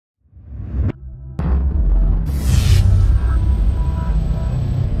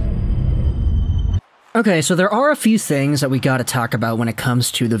Okay, so there are a few things that we gotta talk about when it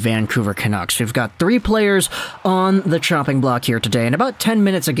comes to the Vancouver Canucks. We've got 3 players on the chopping block here today, and about 10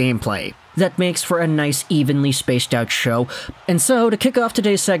 minutes of gameplay. That makes for a nice, evenly spaced out show. And so, to kick off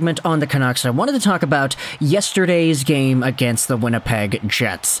today's segment on the Canucks, I wanted to talk about yesterday's game against the Winnipeg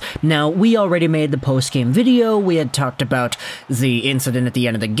Jets. Now, we already made the post-game video, we had talked about the incident at the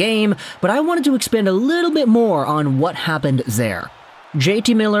end of the game, but I wanted to expand a little bit more on what happened there.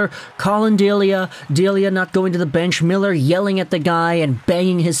 JT Miller, Colin Delia, Delia not going to the bench, Miller yelling at the guy and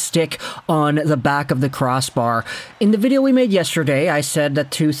banging his stick on the back of the crossbar. In the video we made yesterday, I said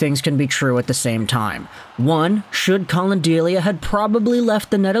that 2 things can be true at the same time. One, should Colin Delia had probably left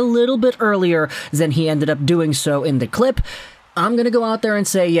the net a little bit earlier than he ended up doing so in the clip. I'm going to go out there and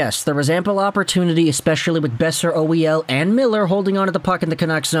say yes, there was ample opportunity, especially with Boeser, OEL, and Miller holding onto the puck in the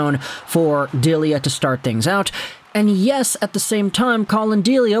Canucks zone for Delia to start things out. And yes, at the same time, Colin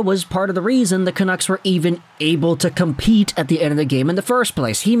Delia was part of the reason the Canucks were even able to compete at the end of the game in the first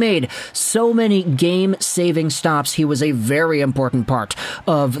place. He made so many game-saving stops. He was a very important part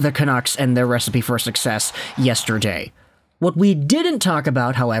of the Canucks and their recipe for success yesterday. What we didn't talk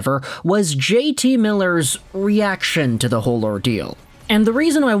about, however, was JT Miller's reaction to the whole ordeal. And the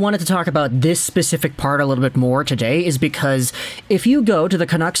reason I wanted to talk about this specific part a little bit more today is because if you go to the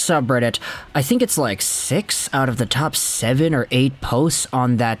Canucks subreddit, I think it's like 6 out of the top 7 or 8 posts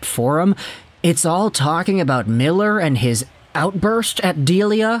on that forum, it's all talking about Miller and his outburst at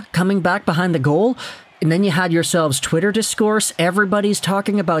Delia coming back behind the goal. And then you had yourselves Twitter discourse, everybody's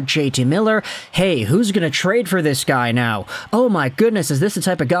talking about JT Miller. Hey, who's going to trade for this guy now? Oh my goodness, is this the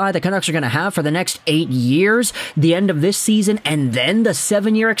type of guy the Canucks are going to have for the next 8 years? The end of this season, and then the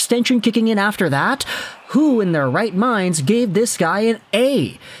 7-year extension kicking in after that? Who in their right minds gave this guy an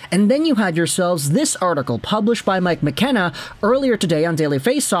A? And then you had yourselves this article published by Mike McKenna earlier today on Daily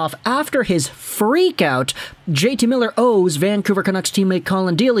Faceoff after his freakout. JT Miller owes Vancouver Canucks teammate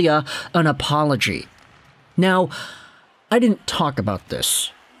Colin Delia an apology. Now, I didn't talk about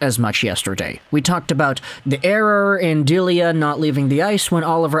this as much yesterday. We talked about the error in Delia not leaving the ice when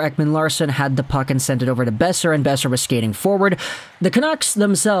Oliver Ekman-Larsson had the puck and sent it over to Boeser, and Boeser was skating forward. The Canucks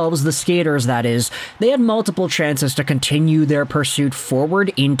themselves, the skaters that is, they had multiple chances to continue their pursuit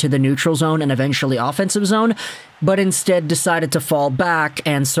forward into the neutral zone and eventually offensive zone, but instead decided to fall back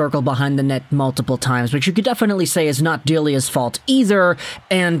and circle behind the net multiple times, which you could definitely say is not Delia's fault either,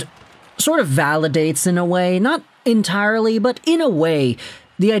 and sort of validates in a way, not entirely, but in a way,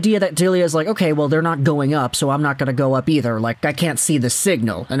 the idea that Delia is like, okay, well, they're not going up, so I'm not going to go up either. Like, I can't see the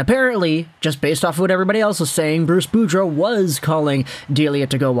signal. And apparently, just based off of what everybody else was saying, Bruce Boudreau was calling Delia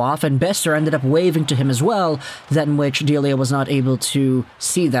to go off, and Boeser ended up waving to him as well, that in which Delia was not able to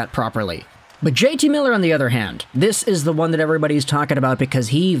see that properly. But JT Miller, on the other hand, this is the one that everybody's talking about because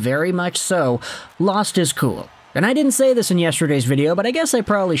he, very much so, lost his cool. And I didn't say this in yesterday's video, but I guess I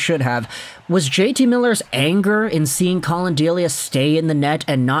probably should have. Was JT Miller's anger in seeing Colin Delia stay in the net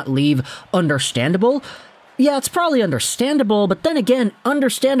and not leave understandable? Yeah, it's probably understandable, but then again,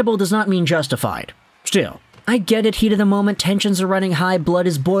 understandable does not mean justified. Still, I get it, heat of the moment, tensions are running high, blood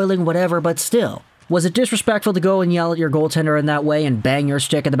is boiling, whatever, but still. Was it disrespectful to go and yell at your goaltender in that way and bang your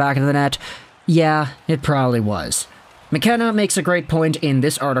stick at the back of the net? Yeah, it probably was. McKenna makes a great point in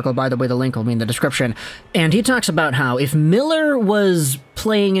this article, by the way, the link will be in the description, and he talks about how if Miller was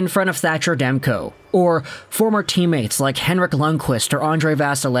playing in front of Thatcher Demko, or former teammates like Henrik Lundqvist or Andrei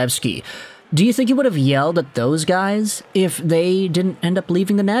Vasilevsky, do you think he would have yelled at those guys if they didn't end up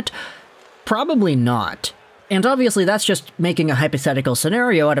leaving the net? Probably not. And obviously that's just making a hypothetical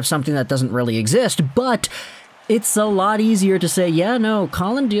scenario out of something that doesn't really exist, but it's a lot easier to say, yeah, no,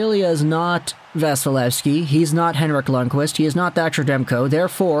 Colin Delia is not Vasilevsky, he's not Henrik Lundqvist, he is not Thatcher Demko,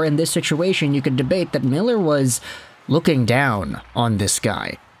 therefore, in this situation, you could debate that Miller was looking down on this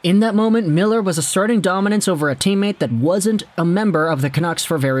guy. In that moment, Miller was asserting dominance over a teammate that wasn't a member of the Canucks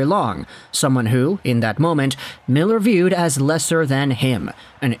for very long, someone who, in that moment, Miller viewed as lesser than him,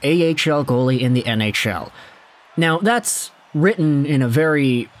 an AHL goalie in the NHL. Now, that's written in a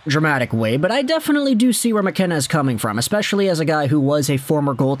very dramatic way, but I definitely do see where McKenna is coming from, especially as a guy who was a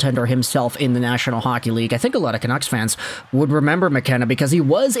former goaltender himself in the National Hockey League. I think a lot of Canucks fans would remember McKenna because he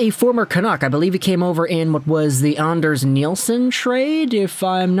was a former Canuck. I believe he came over in what was the Anders Nielsen trade, if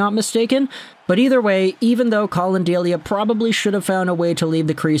I'm not mistaken. But either way, even though Colin Delia probably should have found a way to leave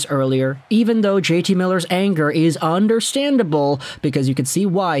the crease earlier, even though JT Miller's anger is understandable, because you could see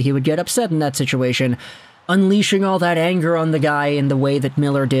why he would get upset in that situation, unleashing all that anger on the guy in the way that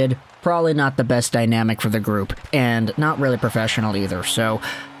Miller did, probably not the best dynamic for the group, and not really professional either. So,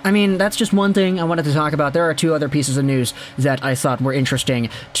 I mean, that's just one thing I wanted to talk about. There are two other pieces of news that I thought were interesting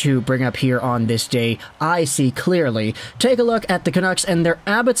to bring up here on this day. I see clearly. Take a look at the Canucks and their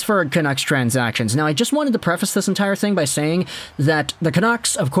Abbotsford Canucks transactions. Now, I just wanted to preface this entire thing by saying that the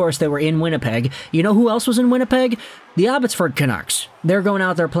Canucks, of course, they were in Winnipeg. You know who else was in Winnipeg? The Abbotsford Canucks. They're going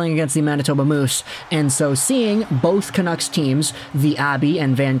out there playing against the Manitoba Moose, and so seeing both Canucks teams, the Abbey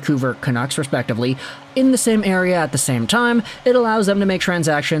and Vancouver Canucks respectively, in the same area at the same time, it allows them to make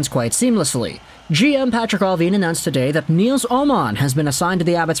transactions quite seamlessly. GM Patrick Allvin announced today that Nils Aman has been assigned to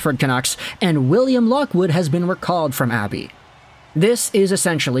the Abbotsford Canucks, and William Lockwood has been recalled from Abbey. This is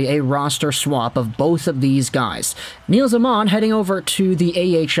essentially a roster swap of both of these guys. Nils Aman heading over to the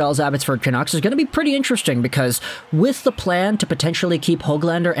AHL's Abbotsford Canucks is going to be pretty interesting because with the plan to potentially keep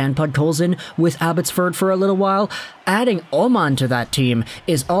Höglander and Podkolzin with Abbotsford for a little while, adding Aman to that team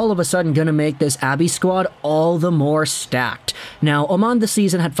is all of a sudden going to make this Abbey squad all the more stacked. Now, Aman this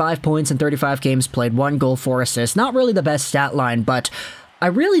season had 5 points in 35 games played, 1 goal, 4 assists. Not really the best stat line, but I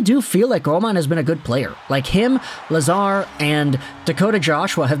really do feel like Aman has been a good player. Like him, Lazar, and Dakota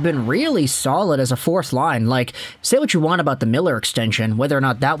Joshua have been really solid as a fourth line. Like, say what you want about the Miller extension, whether or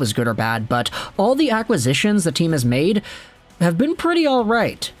not that was good or bad, but all the acquisitions the team has made have been pretty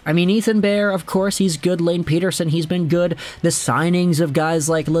alright. I mean, Ethan Bear, of course, he's good. Lane Peterson, he's been good. The signings of guys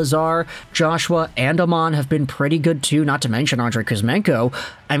like Lazar, Joshua, and Aman have been pretty good too, not to mention Andrei Kuzmenko.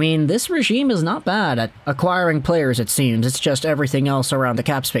 I mean, this regime is not bad at acquiring players, it seems. It's just everything else around the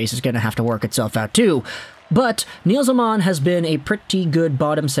cap space is going to have to work itself out too. But Nils Aman has been a pretty good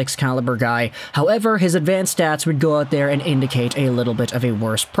bottom six caliber guy. However, his advanced stats would go out there and indicate a little bit of a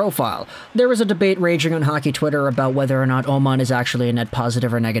worse profile. There was a debate raging on hockey Twitter about whether or not Aman is actually a net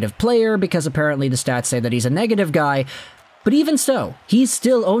positive or negative player, because apparently the stats say that he's a negative guy. But even so, he's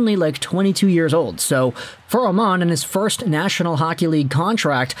still only like 22 years old, so for Aman in his first National Hockey League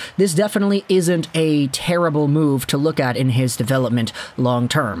contract, this definitely isn't a terrible move to look at in his development long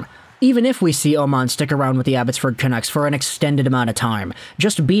term. Even if we see Aman stick around with the Abbotsford Canucks for an extended amount of time,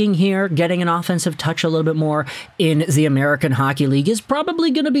 just being here, getting an offensive touch a little bit more in the American Hockey League is probably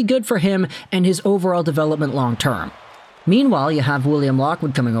going to be good for him and his overall development long term. Meanwhile, you have William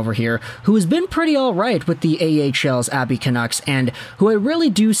Lockwood coming over here, who has been pretty alright with the AHL's Abbey Canucks, and who I really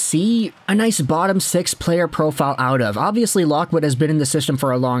do see a nice bottom six player profile out of. Obviously, Lockwood has been in the system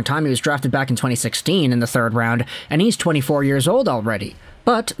for a long time. He was drafted back in 2016 in the 3rd round, and he's 24 years old already.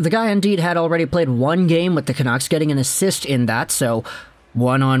 But the guy indeed had already played 1 game with the Canucks, getting an assist in that, so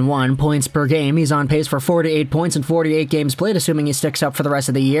 1-on-1 points per game. He's on pace for 48 points in 48 games played, assuming he sticks up for the rest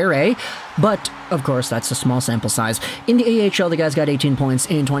of the year, eh? But, of course, that's a small sample size. In the AHL, the guy's got 18 points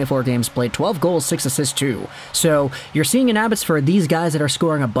in 24 games played, 12 goals, 6 assists too. So, you're seeing in Abbotsford these guys that are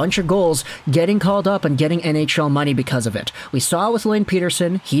scoring a bunch of goals, getting called up and getting NHL money because of it. We saw with Lane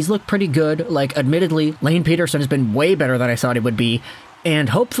Peterson, he's looked pretty good. Like, admittedly, Lane Peterson has been way better than I thought he would be. And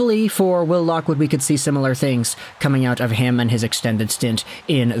hopefully for Will Lockwood, we could see similar things coming out of him and his extended stint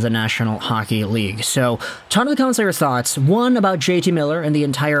in the National Hockey League. So, ton of the comments are your thoughts. One, about JT Miller and the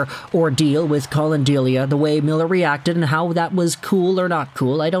entire ordeal with Colin Delia, the way Miller reacted and how that was cool or not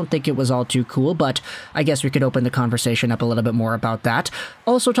cool. I don't think it was all too cool, but I guess we could open the conversation up a little bit more about that.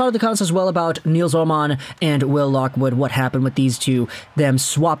 Also, ton of the comments as well about Nils Aman and Will Lockwood, what happened with these two, them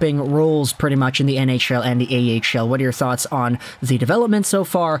swapping roles pretty much in the NHL and the AHL. What are your thoughts on the development so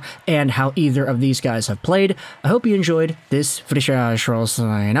far and how either of these guys have played? I hope you enjoyed this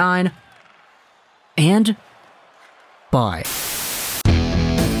Juraj 9, and bye.